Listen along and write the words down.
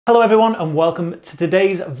Hello everyone and welcome to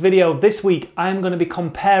today's video. This week I'm going to be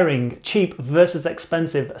comparing cheap versus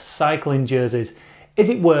expensive cycling jerseys. Is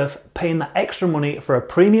it worth paying that extra money for a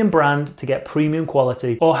premium brand to get premium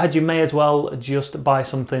quality, or had you may as well just buy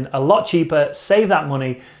something a lot cheaper, save that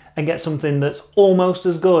money and get something that's almost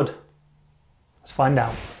as good? Let's find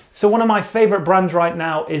out. So one of my favorite brands right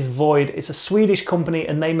now is Void. It's a Swedish company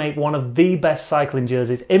and they make one of the best cycling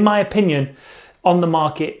jerseys, in my opinion, on the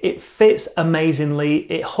market. It fits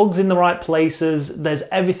amazingly, it hugs in the right places, there's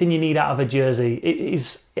everything you need out of a jersey. It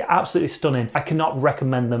is absolutely stunning. I cannot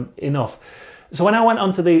recommend them enough. So when I went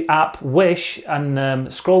onto the app Wish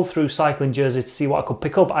and scrolled through cycling jerseys to see what I could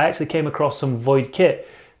pick up, I actually came across some Void kit.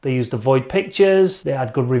 They used the Void pictures, they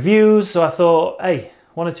had good reviews, so I thought, hey,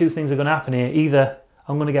 one or two things are going to happen here. Either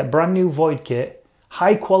I'm going to get brand new Void kit,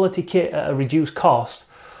 high quality kit at a reduced cost,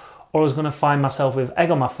 or I was going to find myself with egg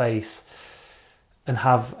on my face and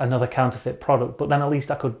have another counterfeit product. But then at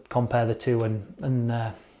least I could compare the two and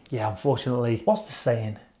yeah, unfortunately, what's the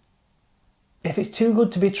saying? If it's too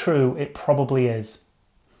good to be true, it probably is.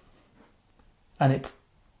 And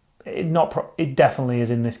it definitely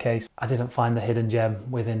is in this case. I didn't find the hidden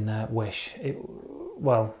gem within Wish.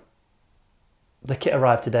 Well, the kit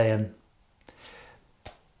arrived today and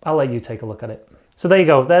I'll let you take a look at it. So there you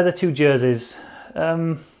go, they're the two jerseys.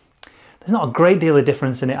 There's not a great deal of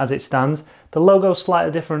difference in it as it stands. The logo's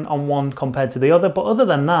slightly different on one compared to the other, but other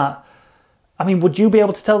than that, I mean, would you be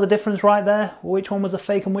able to tell the difference right there? Which one was a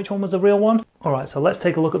fake and which one was the real one? All right, so let's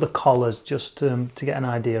take a look at the collars just to get an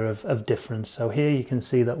idea of difference. So here you can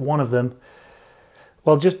see that one of them,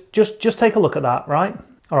 well, just take a look at that, right?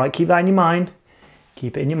 All right, keep that in your mind.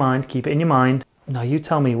 Keep it in your mind, keep it in your mind. Now you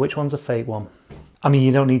tell me which one's a fake one. I mean,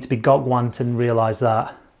 you don't need to be gogwant and realize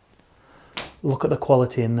that. Look at the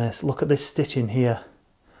quality in this. Look at this stitching here.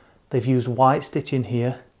 They've used white stitching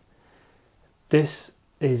here. This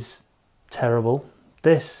is terrible.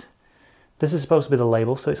 This is supposed to be the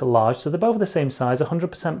label, so it's a large. So they're both the same size,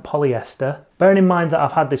 100% polyester. Bearing in mind that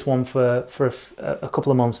I've had this one for a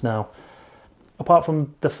couple of months now. Apart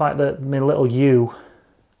from the fact that my little U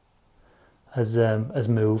has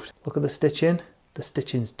moved. Look at the stitching. The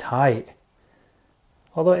stitching's tight.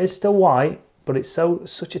 Although it is still white, but it's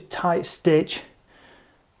such a tight stitch.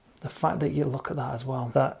 The fact that you look at that as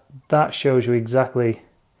well, that shows you exactly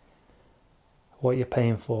what you're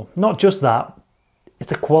paying for. Not just that, it's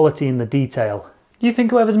the quality and the detail. Do you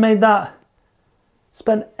think whoever's made that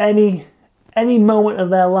spent any moment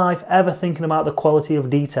of their life ever thinking about the quality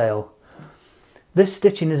of detail? This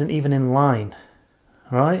stitching isn't even in line,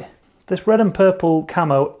 right? This red and purple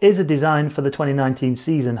camo is a design for the 2019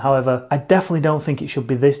 season. However, I definitely don't think it should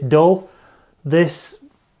be this dull. Let's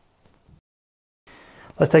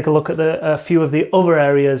take a look at a few of the other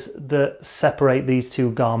areas that separate these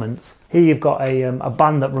two garments. Here you've got a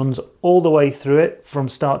band that runs all the way through it from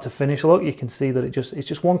start to finish. Look, you can see that it's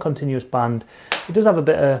just one continuous band. It does have a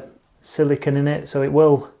bit of silicone in it, so it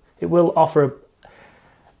will offer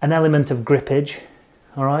an element of grippage,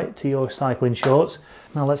 all right, to your cycling shorts.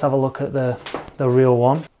 Now let's have a look at the real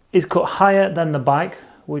one. It's cut higher than the back,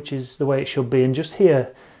 which is the way it should be, and just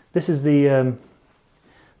here, this is the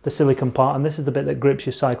silicone part, and this is the bit that grips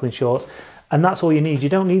your cycling shorts, and that's all you need. You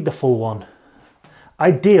don't need the full one.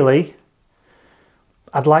 Ideally,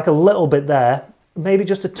 I'd like a little bit there, maybe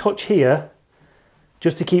just a touch here,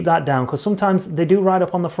 just to keep that down, because sometimes they do ride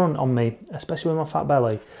up on the front on me, especially with my fat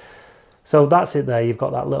belly. So that's it there, you've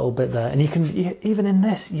got that little bit there, and you can, even in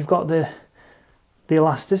this, you've got the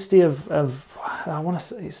elasticity of I want to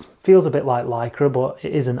say, it feels a bit like Lycra, but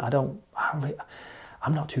it isn't.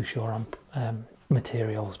 I'm not too sure on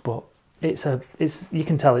materials, but you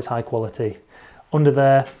can tell it's high quality. Under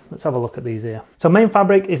there, let's have a look at these here. So main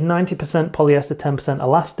fabric is 90% polyester, 10%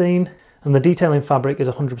 elastane, and the detailing fabric is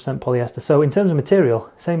 100% polyester. So in terms of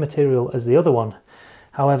material, same material as the other one.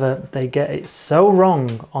 However, they get it so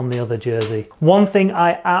wrong on the other jersey. One thing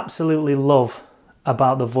I absolutely love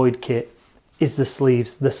about the Void kit is the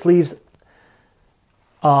sleeves. The sleeves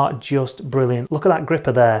are just brilliant. Look at that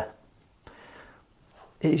gripper there.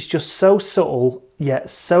 It's just so subtle, yet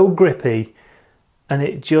so grippy, and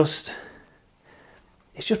it's just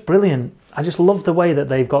brilliant. I just love the way that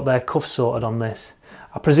they've got their cuffs sorted on this.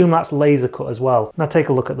 I presume that's laser cut as well. Now take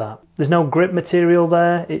a look at that. There's no grip material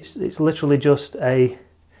there. It's literally just a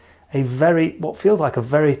what feels like a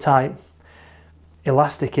very tight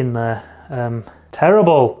elastic in there.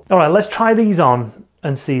 Terrible. All right, let's try these on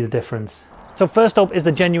and see the difference. So first up is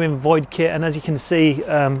the genuine Void kit, and as you can see,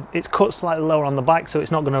 it's cut slightly lower on the back, so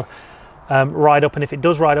it's not going to ride up, and if it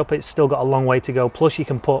does ride up, it's still got a long way to go. Plus you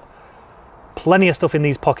can put plenty of stuff in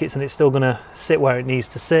these pockets and it's still going to sit where it needs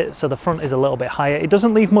to sit, so the front is a little bit higher. It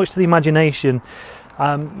doesn't leave much to the imagination.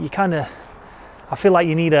 You kind of, I feel like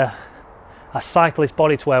you need a cyclist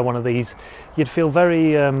body to wear one of these. You'd feel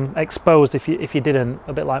very exposed if you didn't,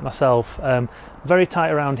 a bit like myself. Very tight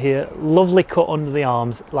around here, lovely cut under the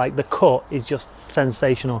arms. Like, the cut is just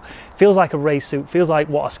sensational. Feels like a race suit, feels like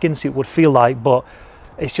what a skin suit would feel like, but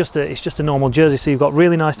it's just a normal jersey. So you've got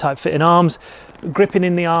really nice tight fitting arms, gripping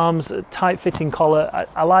in the arms, tight fitting collar.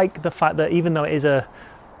 I like the fact that even though it is a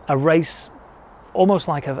race, almost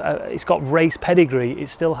like it's got race pedigree, it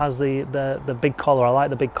still has the big collar. I like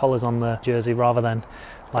the big collars on the jersey rather than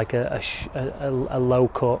like a low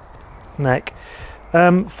cut neck.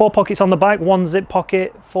 4 pockets on the back, 1 zip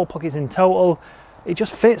pocket, 4 pockets in total. It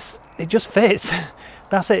just fits. It just fits.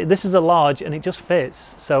 That's it. This is a large and it just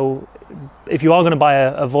fits. So if you are going to buy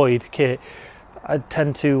a Void kit, I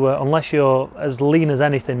tend to, unless you're as lean as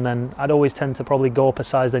anything, then I'd always tend to probably go up a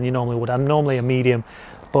size than you normally would. I'm normally a medium,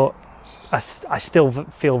 but I still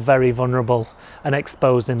feel very vulnerable and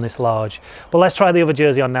exposed in this large. But let's try the other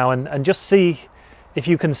jersey on now and just see if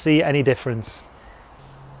you can see any difference.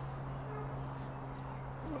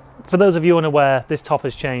 For those of you unaware, this top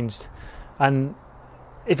has changed, and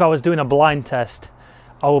if I was doing a blind test,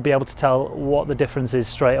 I will be able to tell what the difference is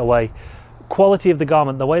straight away. Quality of the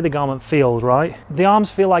garment, the way the garment feels, right? The arms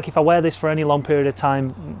feel like if I wear this for any long period of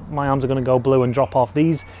time, my arms are going to go blue and drop off.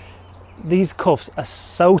 These cuffs are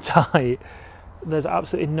so tight, there's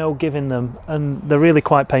absolutely no giving them, and they're really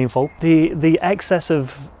quite painful. The excess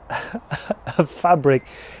of fabric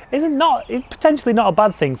is potentially not a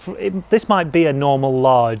bad thing. This might be a normal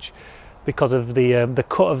large because of the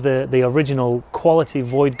cut of the original quality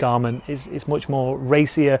Void garment is much more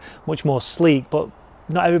racier, much more sleek, but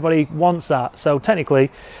not everybody wants that. So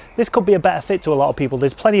technically this could be a better fit to a lot of people.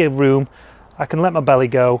 There's plenty of room. I can let my belly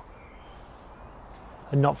go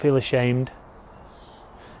and not feel ashamed.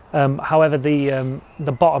 However, the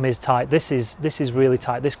bottom is tight. This is really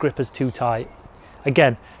tight. This grip is too tight.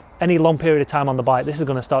 Again, any long period of time on the bike, this is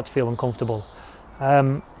going to start to feel uncomfortable.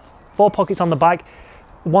 4 pockets on the back.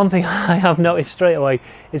 One thing I have noticed straight away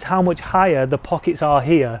is how much higher the pockets are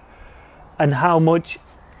here and how much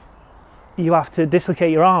you have to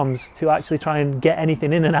dislocate your arms to actually try and get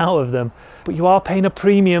anything in and out of them. But you are paying a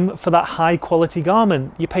premium for that high quality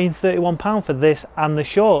garment. You're paying £31 for this and the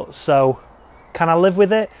shorts. So can I live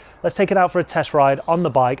with it? Let's take it out for a test ride on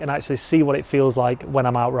the bike and actually see what it feels like when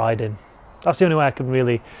I'm out riding. That's the only way I can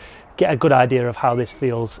really get a good idea of how this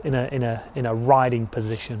feels in a riding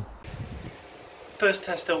position. First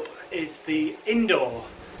test up is the indoor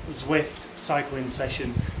Zwift cycling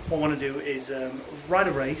session. What I want to do is ride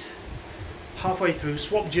a race, halfway through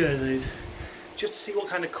swap jerseys, just to see what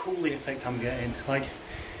kind of cooling effect I'm getting. Like,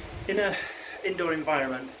 in an indoor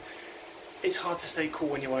environment, it's hard to stay cool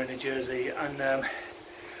when you're wearing a jersey, and I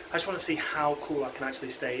just want to see how cool I can actually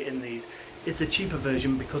stay in these. It's the cheaper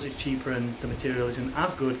version because it's cheaper and the material isn't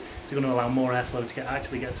as good. It's going to allow more airflow to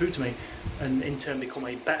actually get through to me, and in turn become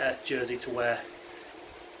a better jersey to wear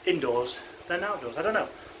indoors than outdoors. I don't know.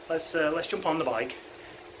 Let's jump on the bike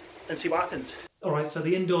and see what happens. Alright, so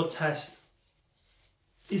the indoor test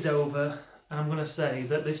is over, and I'm going to say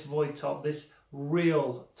that this Void top, this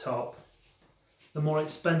real top, the more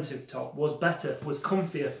expensive top, was better, was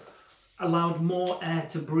comfier, allowed more air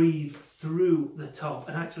to breathe through the top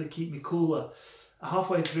and actually keep me cooler.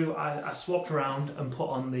 Halfway through I swapped around and put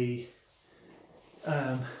on the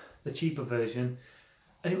cheaper version,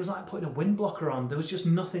 and it was like putting a wind blocker on. There was just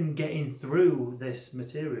nothing getting through this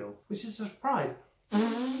material, which is a surprise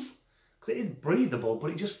because it is breathable,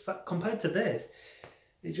 but it just, compared to this,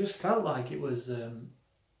 it just felt like it was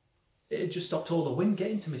it had just stopped all the wind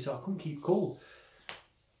getting to me, so I couldn't keep cool.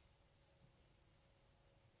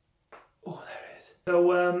 Oh, there it is.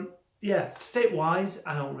 So yeah, fit wise,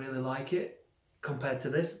 I don't really like it compared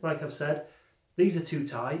to this. Like I've said, these are too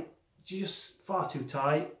tight, just far too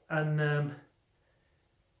tight. And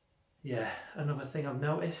yeah, another thing I've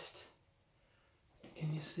noticed,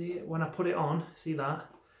 can you see it? When I put it on, see that?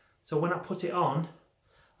 So when I put it on,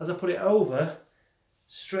 as I put it over,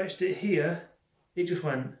 stretched it here, it just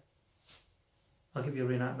went, I'll give you a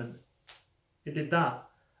reenactment. It did that.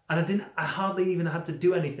 And I hardly even had to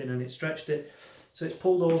do anything, and it stretched it. So it's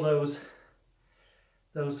pulled all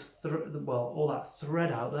all that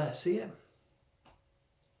thread out there, see it?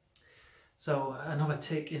 So another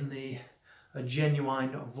tick in a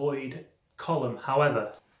genuine Void column.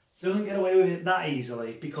 However, doesn't get away with it that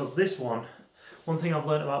easily, because this one thing I've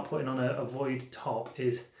learned about putting on a Void top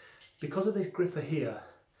is, because of this gripper here,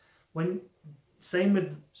 same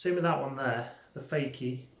with that one there, the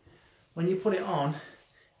fakie, when you put it on,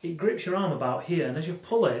 it grips your arm about here, and as you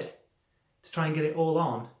pull it to try and get it all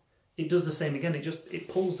on, it does the same again. It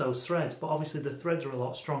pulls those threads, but obviously the threads are a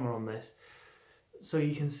lot stronger on this. So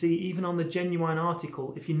you can see even on the Genuine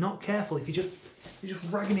article, if you're not careful, if you're just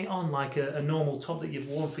ragging it on like a normal top that you've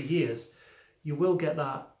worn for years, you will get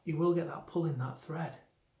that pulling that thread.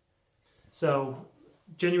 So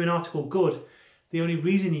Genuine article, good. The only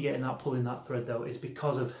reason you're getting that pulling that thread though is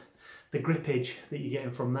because of the grippage that you're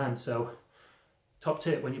getting from them. So top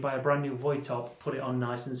tip, when you buy a brand new Void top, put it on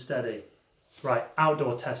nice and steady. Right,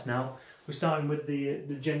 outdoor test now. We're starting with the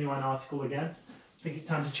Genuine article again. I think it's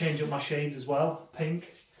time to change up my shades as well.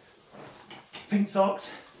 Pink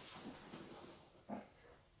socks.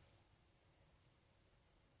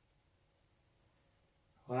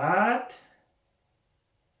 What?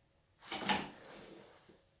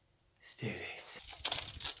 Let's do this.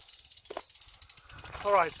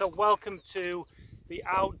 Alright, so welcome to the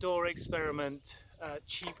outdoor experiment,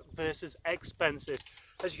 cheap versus expensive.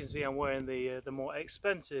 As you can see, I'm wearing the more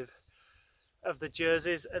expensive of the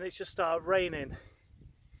jerseys, and it's just started raining.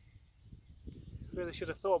 Really should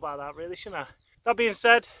have thought about that, really, shouldn't I? That being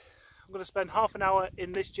said, I'm going to spend half an hour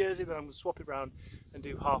in this jersey, then I'm going to swap it around and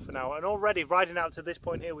do half an hour. And already riding out to this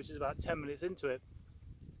point here, which is about 10 minutes into it,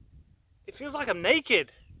 it feels like I'm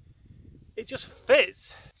naked. It just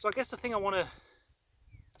fits. So I guess the thing I want to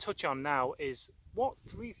touch on now is, what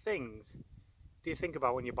 3 things do you think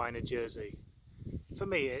about when you're buying a jersey? For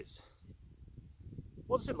me, it's,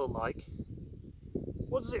 what does it look like?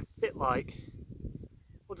 What does it fit like?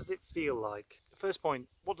 What does it feel like? First point,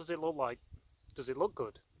 what does it look like? Does it look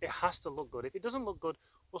good? It has to look good. If it doesn't look good,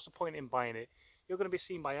 what's the point in buying it? You're going to be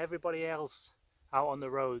seen by everybody else out on the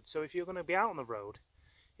road. So if you're going to be out on the road,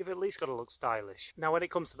 you've at least got to look stylish. Now when it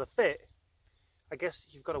comes to the fit, I guess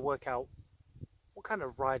you've got to work out what kind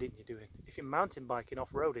of riding you're doing. If you're mountain biking,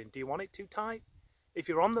 off-roading, do you want it too tight? If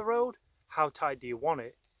you're on the road, how tight do you want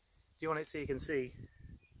it? Do you want it so you can see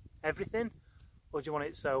everything? Or do you want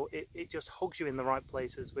it so it just hugs you in the right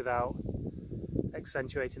places without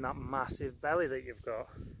accentuating that massive belly that you've got?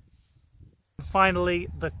 Finally,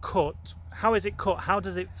 the cut. How is it cut? How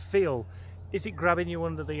does it feel? Is it grabbing you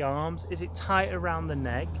under the arms? Is it tight around the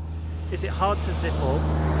neck? Is it hard to zip up?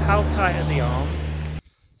 How tight are the arms?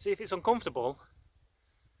 See, if it's uncomfortable,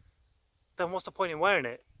 then what's the point in wearing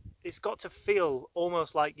it? It's got to feel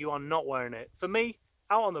almost like you are not wearing it. For me,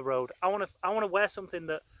 out on the road, I want to wear something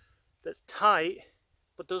that's tight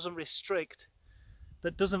but doesn't restrict,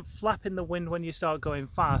 that doesn't flap in the wind when you start going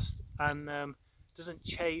fast, and doesn't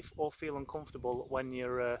chafe or feel uncomfortable when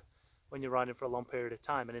you're riding for a long period of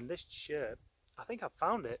time. And in this shirt, I think I've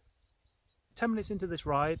found it. 10 minutes into this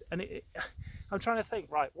ride, and I'm trying to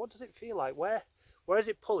think, right, what does it feel like? Where is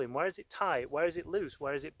it pulling? Where is it tight? Where is it loose?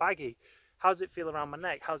 Where is it baggy? How does it feel around my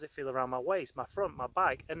neck? How does it feel around my waist, my front, my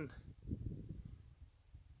back? And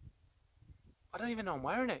I don't even know I'm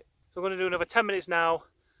wearing it. So I'm going to do another 10 minutes now,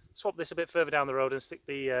 swap this a bit further down the road and stick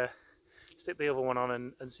the other one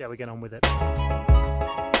on and see how we get on with it.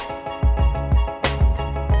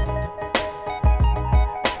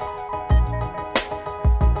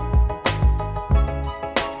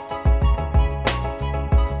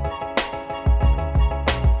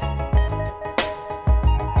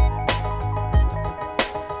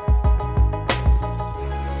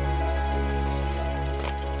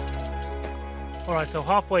 Alright, so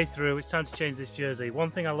halfway through, it's time to change this jersey.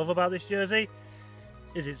 One thing I love about this jersey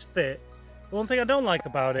is its fit. The one thing I don't like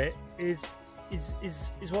about it is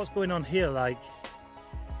what's going on here. Like,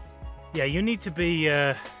 yeah, you need to be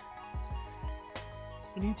a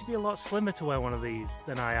lot slimmer to wear one of these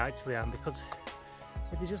than I actually am, because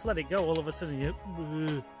if you just let it go, all of a sudden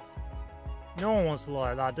no one wants to look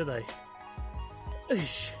like that, do they?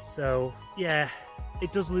 So yeah,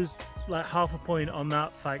 it does lose like half a point on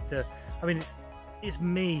that factor. I mean, it's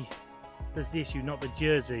me that's the issue, not the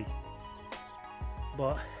jersey.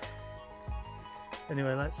 But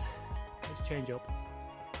anyway, let's change up.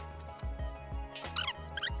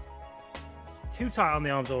 Too tight on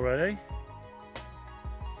the arms already.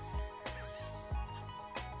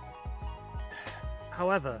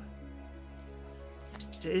 However,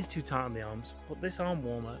 it is too tight on the arms, but this arm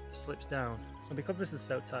warmer slips down, and because this is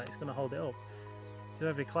so tight, it's going to hold it up to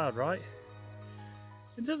every cloud, right?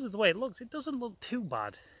 In terms of the way it looks, it doesn't look too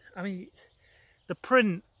bad. I mean, the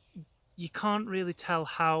print, you can't really tell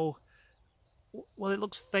how well it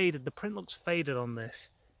looks faded. The print looks faded on this,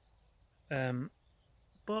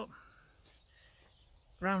 but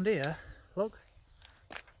around here, look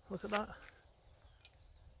at that.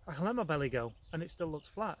 I can let my belly go and it still looks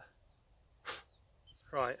flat.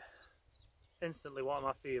 Right, instantly, what am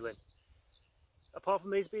I feeling? Apart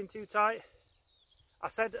from these being too tight, I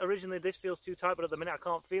said originally this feels too tight, but at the minute I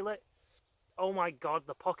can't feel it. Oh my God,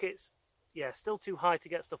 the pockets, yeah, still too high to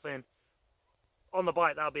get stuff in. On the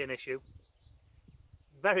bike, that'll be an issue.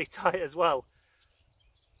 Very tight as well.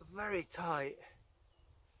 Very tight.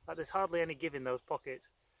 Like there's hardly any give in those pockets.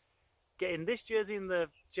 Getting this jersey in the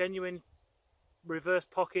genuine reverse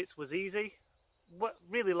pockets was easy. What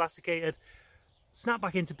really elasticated. Snapped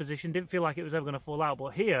back into position, didn't feel like it was ever going to fall out, but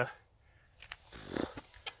here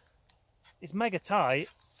it's mega tight.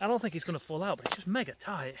 I don't think it's going to fall out, but it's just mega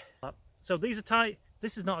tight. So these are tight.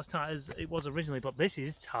 This is not as tight as it was originally, but this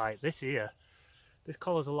is tight. This here, this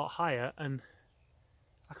collar's a lot higher, and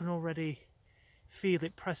I can already feel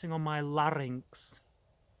it pressing on my larynx.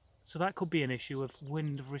 So that could be an issue of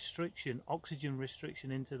wind restriction, oxygen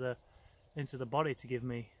restriction into the body to give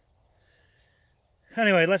me.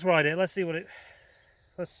 Anyway, let's ride it. Let's see what it.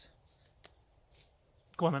 Let's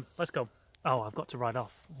go on then. Let's go. Oh, I've got to ride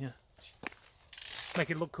off. Yeah, make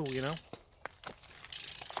it look cool, you know.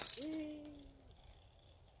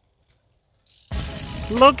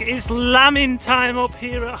 Look, it's lambing time up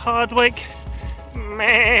here at Hardwick.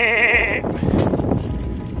 Meh.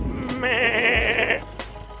 Meh.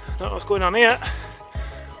 Don't know what's going on here.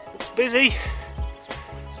 Looks busy.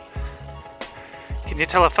 Can you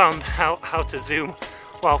tell I found how to zoom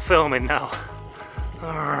while filming now?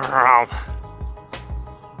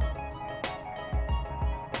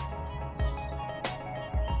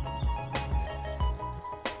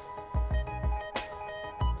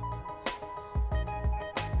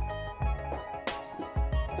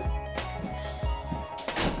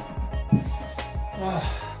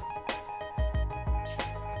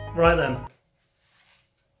 Right then.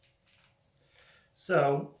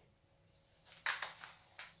 So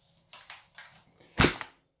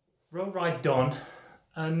road ride done,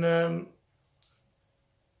 and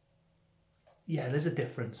yeah, there's a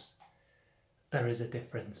difference. There is a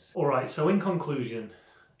difference. All right, so in conclusion,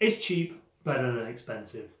 is cheap better than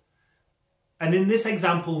expensive? And in this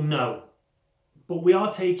example, no. But we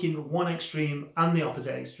are taking one extreme and the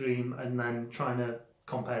opposite extreme and then trying to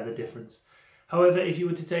compare the difference. However, if you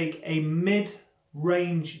were to take a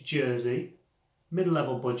mid-range jersey,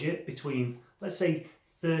 mid-level budget between, let's say,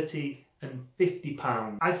 30 and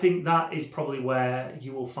 £50, I think that is probably where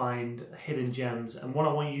you will find hidden gems. And what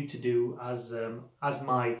I want you to do as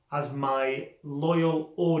my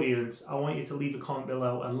loyal audience, I want you to leave a comment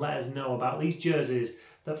below and let us know about these jerseys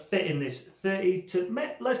that fit in this 30 to,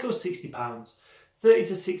 let's go £60, 30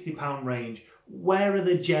 to £60 range. Where are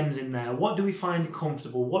the gems in there? What do we find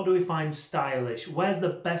comfortable? What do we find stylish? Where's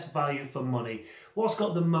the best value for money? What's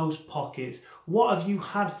got the most pockets? What have you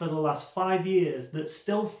had for the last 5 years that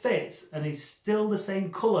still fits and is still the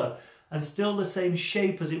same colour and still the same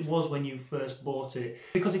shape as it was when you first bought it?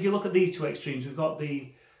 Because if you look at these two extremes, we've got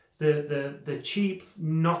the cheap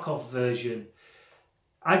knockoff version.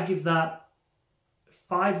 I'd give that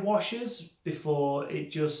 5 washes before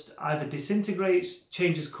it just either disintegrates,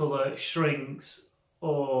 changes colour, shrinks,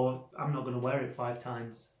 or I'm not going to wear it 5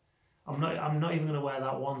 times. I'm not even going to wear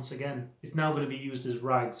that once again. It's now going to be used as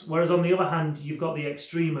rags. Whereas on the other hand, you've got the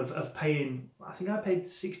extreme of paying, I think I paid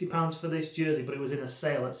 £60 for this jersey, but it was in a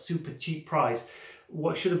sale at super cheap price.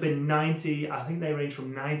 What should have been 90, I think they range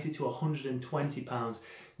from 90 to £120.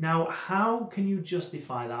 Now, how can you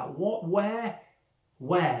justify that?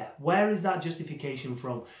 Where is that justification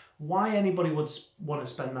from? Why anybody would want to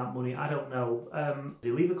spend that money, I don't know.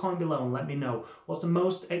 Leave a comment below and let me know. What's the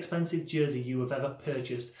most expensive jersey you have ever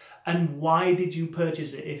purchased? And why did you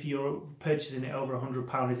purchase it if you're purchasing it over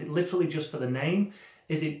 £100? Is it literally just for the name?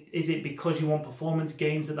 Is it because you want performance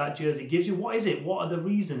gains that jersey gives you? What is it? What are the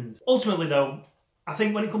reasons? Ultimately though, I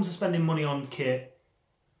think when it comes to spending money on kit,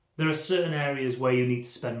 there are certain areas where you need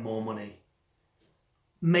to spend more money.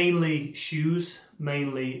 Mainly shoes,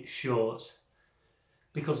 mainly shorts.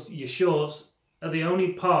 Because your shorts are the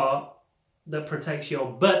only part that protects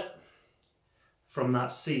your butt from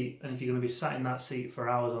that seat. And if you're going to be sat in that seat for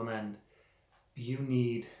hours on end, you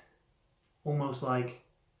need almost like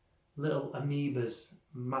little amoebas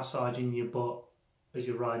massaging your butt as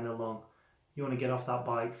you're riding along. You want to get off that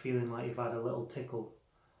bike feeling like you've had a little tickle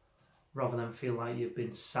rather than feel like you've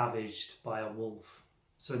been savaged by a wolf.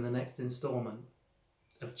 So in the next installment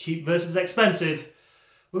of cheap versus expensive,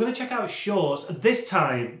 we're going to check out shorts. This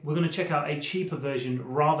time, we're going to check out a cheaper version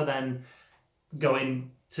rather than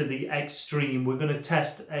going to the extreme. We're going to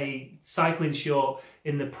test a cycling short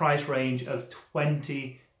in the price range of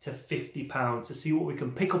 £20 to £50 to see what we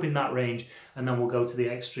can pick up in that range, and then we'll go to the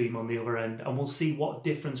extreme on the other end and we'll see what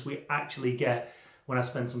difference we actually get when I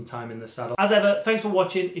spend some time in the saddle. As ever, thanks for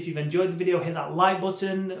watching. If you've enjoyed the video, hit that like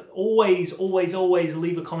button. Always, always, always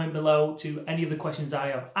leave a comment below to any of the questions that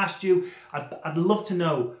I have asked you. I'd love to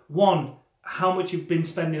know, 1, how much you've been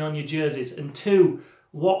spending on your jerseys, and 2,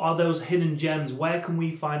 what are those hidden gems? Where can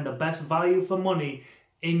we find the best value for money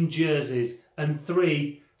in jerseys? And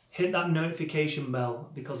 3, hit that notification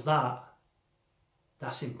bell, because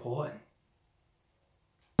that's important.